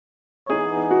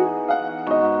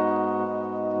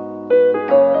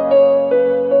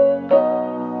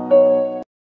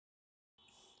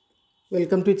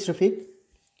Welcome to ItzRafiq.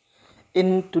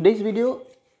 In today's video,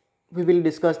 we will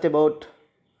discuss about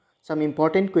some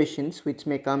important questions which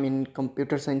may come in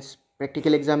computer science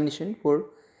practical examination for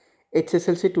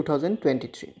HSLC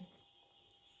 2023.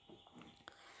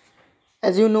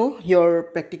 As you know, your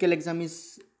practical exam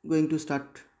is going to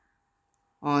start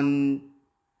on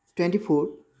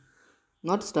 24th.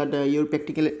 Your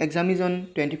practical exam is on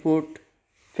 24th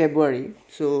February.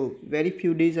 So very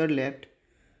few days are left.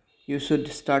 You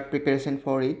should start preparation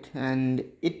for it, and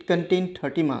it contains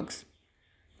 30 marks.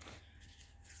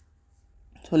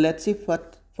 So let's see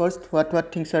what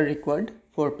things are required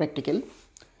for practical.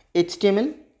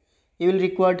 HTML, you will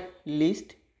require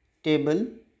list, table,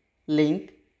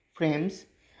 link, frames,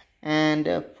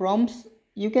 and prompts.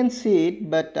 You can see it,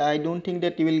 but I don't think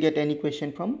that you will get any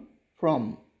question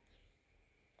from.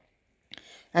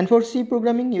 And for C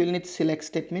programming, you will need select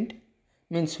statement,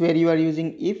 means where you are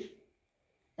using if,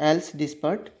 else this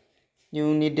part.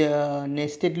 You need a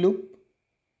nested loop,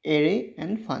 array,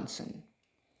 and function.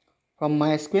 From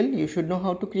MySQL, you should know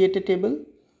how to create a table,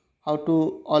 how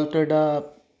to alter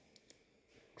the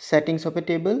settings of a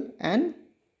table, and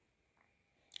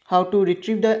how to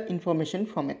retrieve the information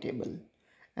from a table.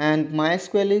 And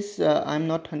MySQL is I'm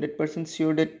not 100%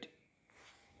 sure that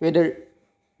whether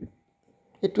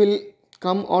it will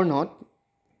come or not,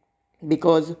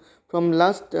 because from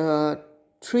last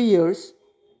 3 years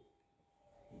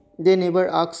they never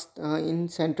asked in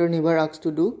center never asked to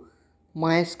do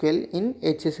MySQL in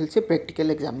HSLC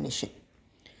practical examination.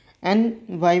 And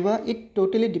Viva, it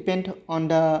totally depends on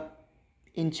the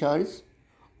in charge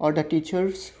or the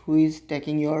teachers who is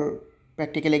taking your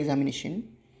practical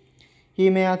examination. He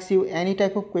may ask you any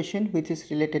type of question which is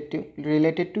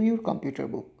related to your computer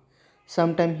book.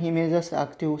 Sometimes he may just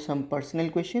ask you some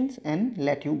personal questions and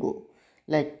let you go,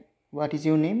 like what is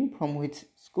your name, from which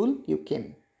school you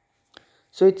came.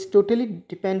 So it's totally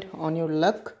depend on your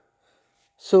luck.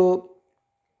 So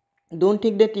don't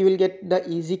think that you will get the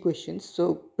easy questions.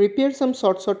 So prepare some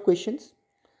short questions,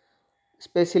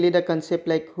 especially the concept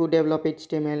like who developed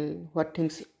HTML, what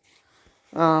things,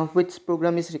 which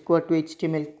program is required to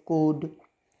HTML code,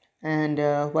 and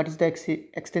what is the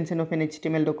extension of an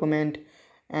HTML document.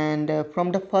 And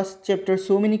from the first chapter,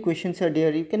 so many questions are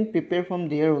there. You can prepare from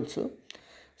there also.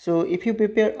 So if you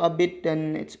prepare a bit,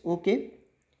 then it's okay,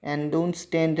 and don't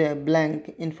stand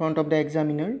blank in front of the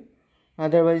examiner.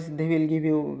 Otherwise they will give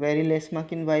you very less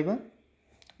mark in Viva.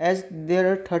 As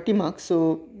there are 30 marks,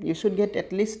 so you should get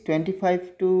at least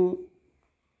 25 to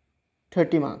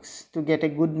 30 marks to get a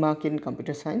good mark in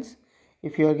computer science.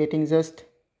 If you are getting just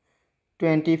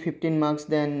 15 marks,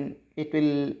 then it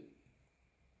will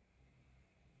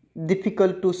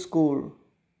difficult to score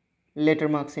later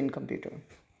marks in computer.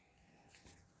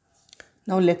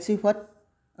 Now let's see what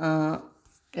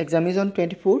exam is on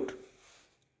 24th.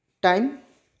 Time,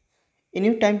 in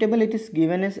your timetable it is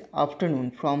given as afternoon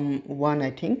from 1,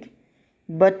 I think,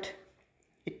 but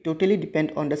it totally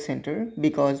depends on the center,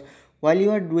 because while you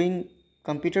are doing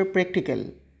computer practical,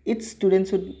 each student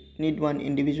should need one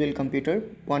individual computer,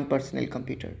 one personal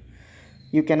computer.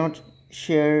 You cannot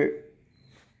share,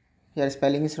 here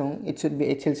spelling is wrong, it should be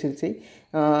HSLC.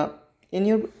 In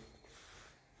your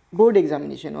board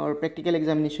examination or practical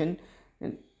examination,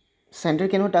 center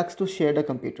cannot ask to share the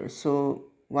computer, so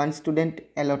one student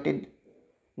allotted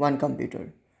one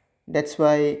computer. That's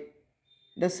why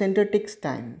the center takes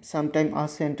time. Sometimes our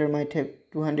center might have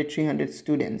 200-300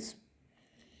 students,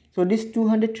 so these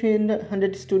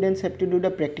 200-300 students have to do the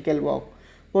practical work.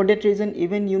 For that reason,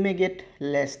 even you may get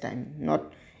less time.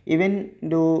 Not even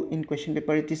though in question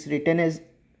paper it is written as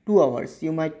 2 hours,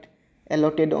 you might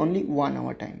allotted only 1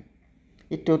 hour time.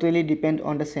 It totally depends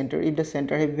on the center. If the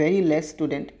center have very less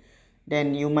student,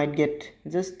 then you might get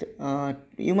just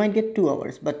 2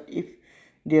 hours, but if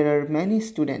there are many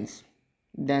students,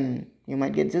 then you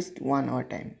might get just 1 hour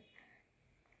time.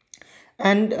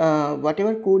 And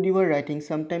whatever code you are writing,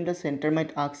 sometimes the center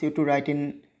might ask you to write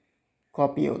in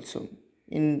copy also.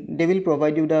 They will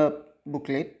provide you the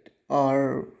booklet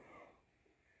or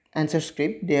answer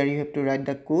script. There you have to write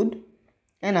the code,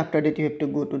 and after that you have to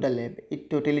go to the lab. It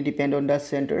totally depends on the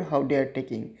center how they are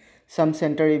taking. Some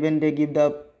center even they give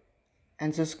the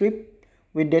answer script.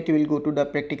 With that you will go to the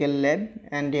practical lab,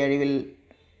 and there you will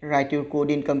write your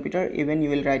code in computer, even you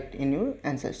will write in your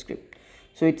answer script.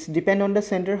 So it's depend on the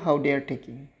center how they are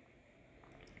taking.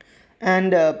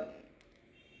 And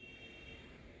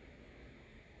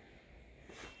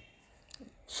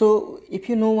so if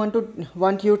you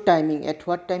want your timing, at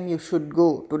what time you should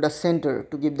go to the center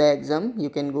to give the exam,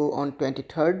 you can go on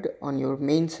 23rd on your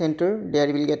main center. There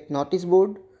you will get notice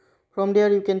board. From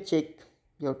there you can check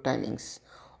your timings.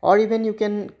 or even you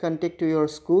can contact to your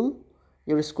school.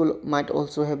 Your school might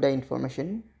also have the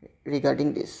information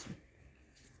regarding this.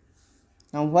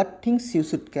 Now what things you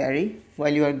should carry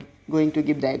while you are going to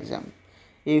give the exam?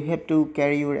 You have to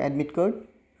carry your admit card,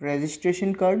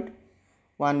 registration card,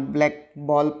 one black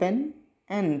ball pen,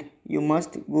 and you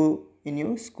must go in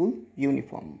your school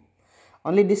uniform.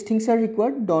 Only these things are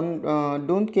required.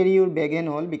 Don't carry your bag and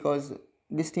all, because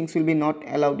these things will be not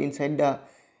allowed inside the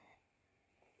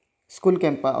school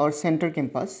campus or center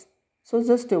campus. So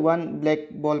just one black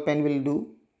ball pen will do.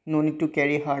 No need to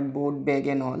carry hardboard bag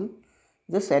and all.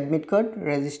 Just admit card,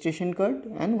 registration card,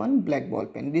 and one black ball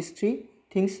pen. These three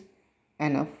things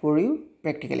enough for your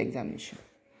practical examination.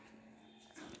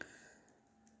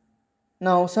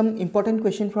 Now some important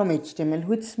question from HTML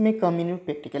which may come in your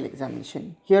practical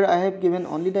examination. Here I have given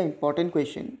only the important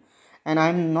question, and I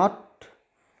am not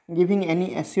giving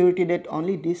any assurity that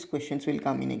only these questions will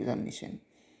come in examination.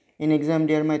 In exam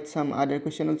there might some other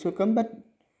question also come, but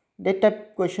that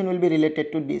type question will be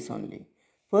related to this only.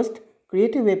 First,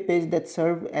 create a web page that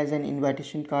serves as an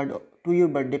invitation card to your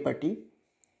birthday party,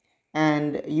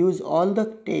 and use all the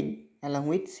tag along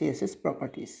with CSS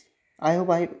properties. I hope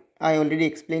I already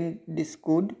explained this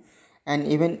code, and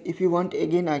even if you want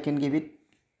again I can give it.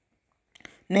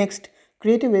 Next,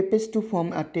 create a web page to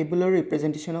form a tabular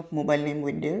representation of mobile name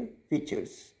with their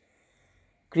features.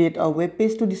 Create a web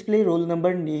page to display roll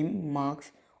number, name,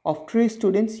 marks of 3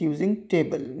 students using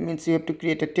table. Means you have to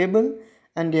create a table,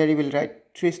 and there you will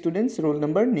write 3 students, roll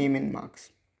number, name and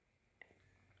marks.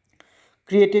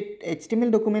 Create an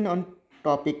HTML document on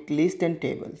topic, list and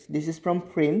tables. This is from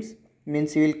frames.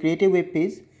 Means you will create a web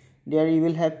page. There you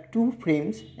will have 2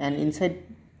 frames, and inside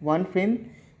one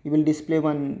frame you will display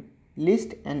one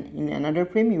list, and in another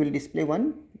frame you will display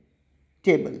one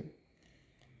table.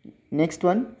 Next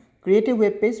one, create a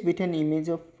web page with an image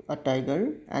of a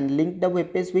tiger and link the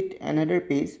web page with another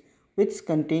page which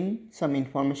contain some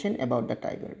information about the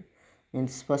tiger.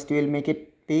 Means first you will make a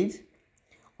page.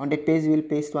 On that page you will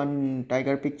paste one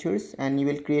tiger pictures, and you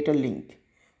will create a link.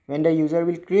 When the user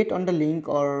will create on the link,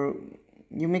 or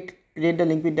you may create the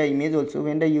link with the image also,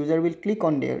 when the user will click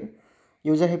on there,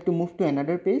 user have to move to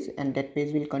another page, and that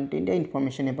page will contain the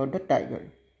information about the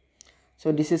tiger.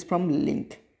 So this is from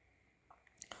link.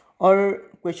 Or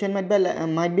question might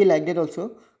be like that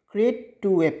also, create 2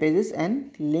 web pages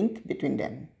and link between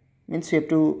them. Means you have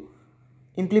to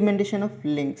implementation of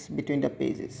links between the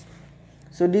pages.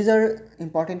 So these are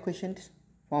important questions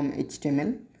from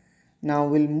HTML. Now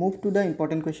we'll move to the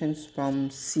important questions from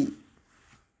C.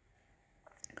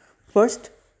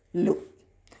 First, loop.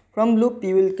 From loop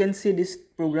you can see these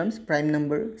programs: prime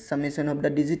number, summation of the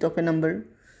digit of a number,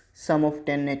 sum of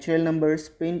 10 natural numbers,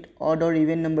 print odd or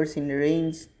even numbers in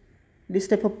range. This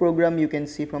type of program you can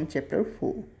see from chapter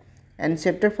 4. And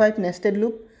chapter 5, nested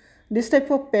loop. This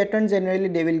type of pattern generally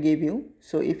they will give you.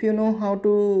 So if you know how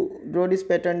to draw this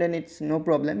pattern, then it's no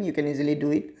problem, you can easily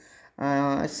do it.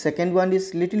 Second one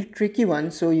is little tricky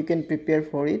one, so you can prepare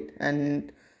for it.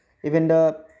 And even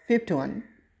the 5th one,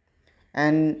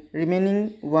 and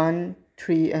remaining 1,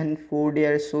 3 and 4, they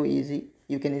are so easy,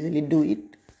 you can easily do it.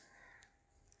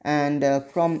 And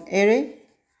from array,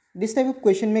 this type of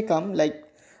question may come like,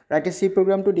 write a C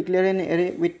program to declare an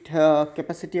array with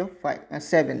capacity of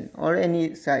 7 or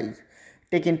any size.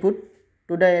 Take input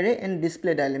to the array and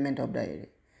display the element of the array.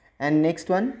 And next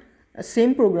one,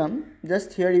 same program,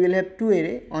 just here you will have 2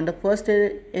 array. On the first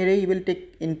array you will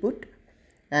take input,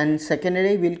 and second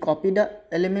array will copy the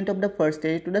element of the first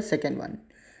array to the second one,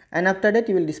 and after that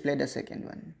you will display the second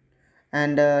one.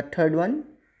 And third one,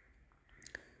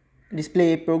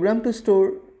 display a program to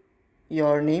store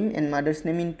your name and mother's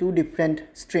name in 2 different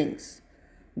strings.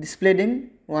 Display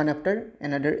them one after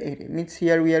another array. Means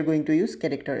here we are going to use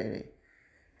character array.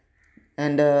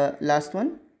 And last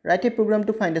one, write a program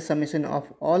to find the summation of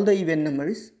all the even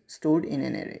numbers stored in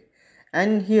an array.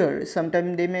 And here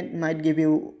sometimes they might give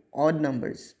you odd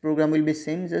numbers. Program will be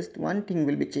same, just one thing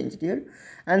will be changed here.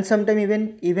 And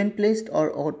sometimes even placed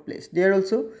or odd placed. There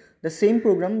also the same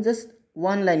program, just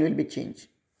one line will be changed.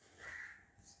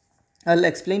 I'll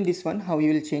explain this one, how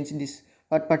you will change this,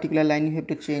 what particular line you have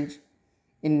to change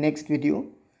in next video.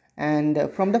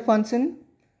 And from the function,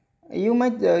 you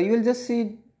will just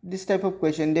see this type of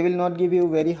question. They will not give you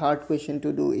very hard question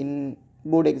to do in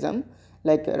board exam,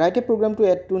 like write a program to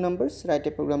add 2 numbers, write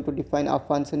a program to define a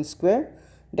function square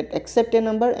that accept a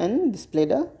number and display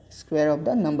the square of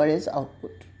the number as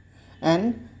output,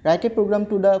 and write a program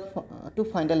to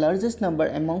find the largest number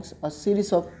amongst a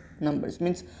series of numbers.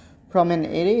 Means from an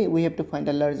array we have to find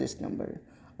the largest number,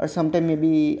 or sometime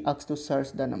maybe asked to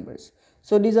search the numbers.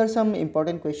 So these are some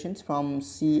important questions from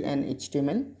C and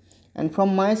HTML. And from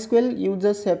MySQL, you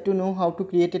just have to know how to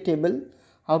create a table,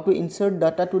 how to insert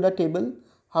data to the table,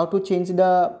 how to change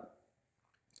the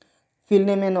field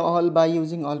name and all by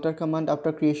using alter command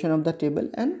after creation of the table,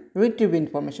 and retrieve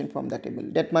information from the table.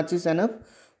 That much is enough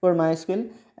for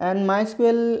MySQL. And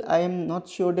MySQL, I am not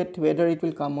sure that whether it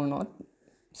will come or not.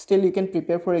 Still, you can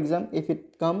prepare for exam. If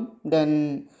it come,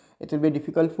 then it will be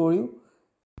difficult for you.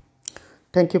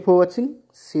 Thank you for watching.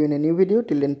 See you in a new video.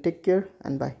 Till then, take care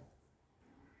and bye.